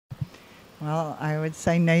Well, I would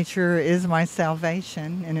say nature is my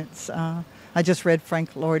salvation, and I just read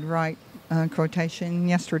Frank Lloyd Wright quotation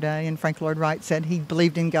yesterday, and Frank Lloyd Wright said he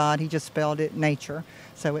believed in God, he just spelled it nature.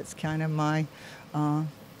 So it's kind of my,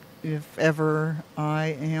 if ever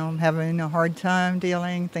I am having a hard time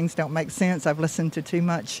dealing, things don't make sense, I've listened to too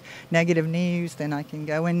much negative news, then I can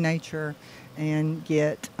go in nature and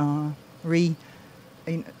get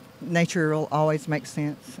nature will always make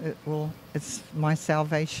sense. It's my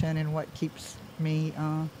salvation and what keeps me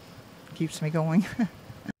going.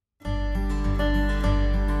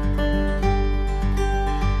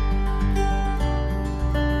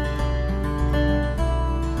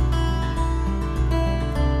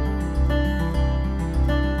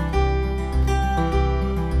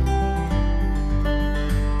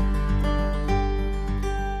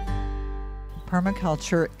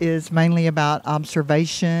 Permaculture is mainly about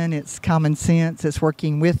observation, it's common sense, it's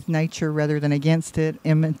working with nature rather than against it,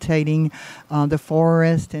 imitating the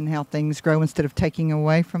forest and how things grow instead of taking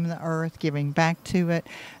away from the earth, giving back to it,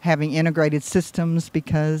 having integrated systems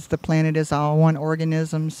because the planet is all one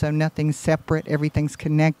organism, so nothing's separate, everything's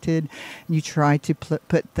connected. You try to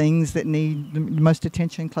put things that need the most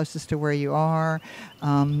attention closest to where you are.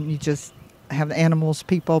 You just have the animals,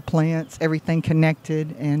 people, plants, everything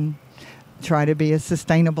connected, and try to be as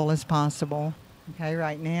sustainable as possible. Okay,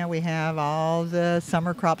 right now we have all the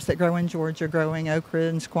summer crops that grow in Georgia growing: okra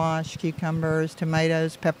and squash, cucumbers,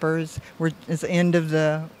 tomatoes, peppers. It's the end of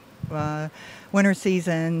the winter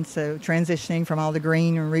season, so transitioning from all the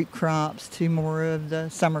green and root crops to more of the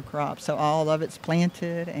summer crops. So all of it's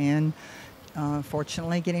planted and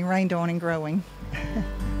fortunately getting rained on and growing.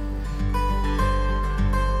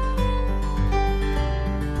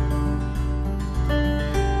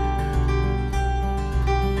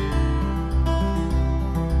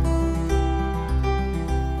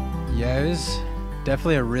 Yeah, it was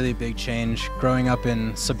definitely a really big change growing up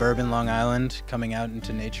in suburban Long Island, coming out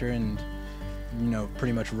into nature and,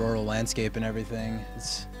 pretty much rural landscape and everything.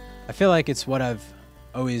 I feel like it's what I've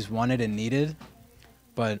always wanted and needed,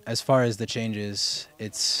 but as far as the changes,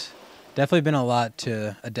 it's definitely been a lot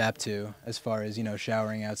to adapt to as far as,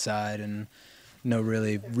 showering outside and no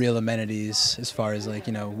really real amenities as far as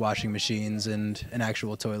washing machines and an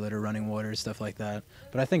actual toilet or running water, stuff like that.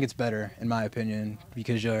 But I think it's better, in my opinion,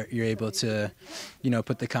 because you're able to,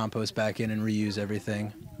 put the compost back in and reuse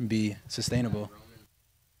everything and be sustainable.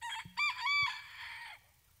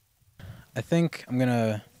 I think I'm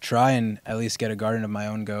gonna try and at least get a garden of my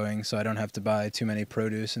own going so I don't have to buy too many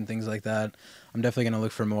produce and things like that. I'm definitely gonna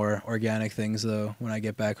look for more organic things though when I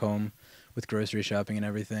get back home with grocery shopping and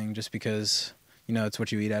everything, just because it's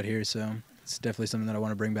what you eat out here, so it's definitely something that I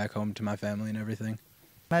want to bring back home to my family and everything.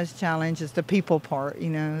 Most challenge is the people part.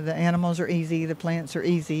 The animals are easy, the plants are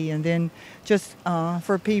easy, and then just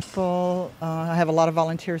for people, I have a lot of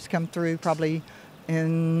volunteers come through, probably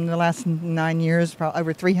in the last 9 years, probably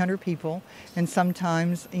over 300 people, and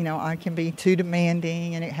sometimes, I can be too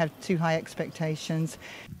demanding and have too high expectations.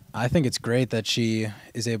 I think it's great that she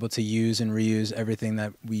is able to use and reuse everything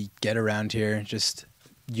that we get around here. Just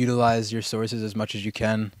utilize your sources as much as you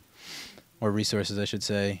can, or resources I should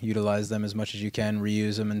say. Utilize them as much as you can,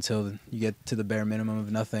 reuse them until you get to the bare minimum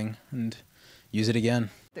of nothing, and use it again.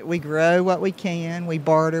 We grow what we can, we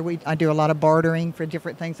barter, I do a lot of bartering for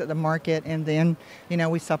different things at the market, and then,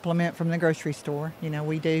 we supplement from the grocery store.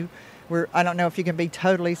 I don't know if you can be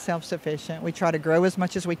totally self-sufficient. We try to grow as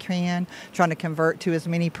much as we can, trying to convert to as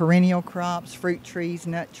many perennial crops, fruit trees,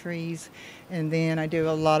 nut trees, and then I do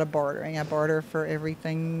a lot of bartering. I barter for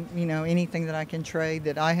everything, anything that I can trade,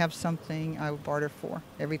 that I have something I would barter for.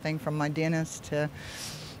 Everything from my dentist to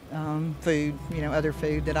food, other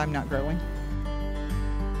food that I'm not growing.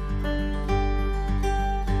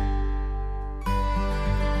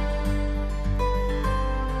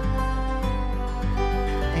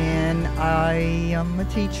 And I am a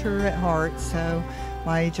teacher at heart, so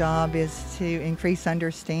my job is to increase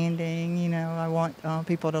understanding. I want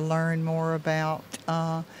people to learn more about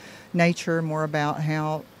nature, more about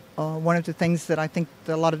how one of the things that I think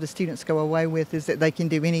that a lot of the students go away with is that they can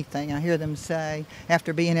do anything. I hear them say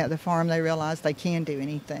after being at the farm they realize they can do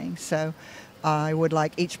anything. So I would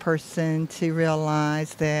like each person to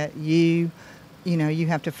realize that you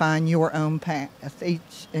have to find your own path.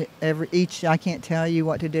 I can't tell you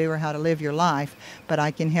what to do or how to live your life, but I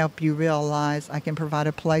can help you realize, I can provide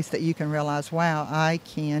a place that you can realize, wow, I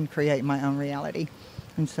can create my own reality.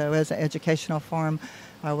 And so as an educational farm,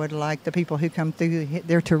 I would like the people who come through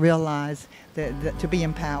there to realize that to be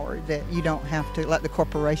empowered, that you don't have to let the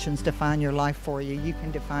corporations define your life for you. You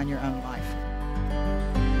can define your own life.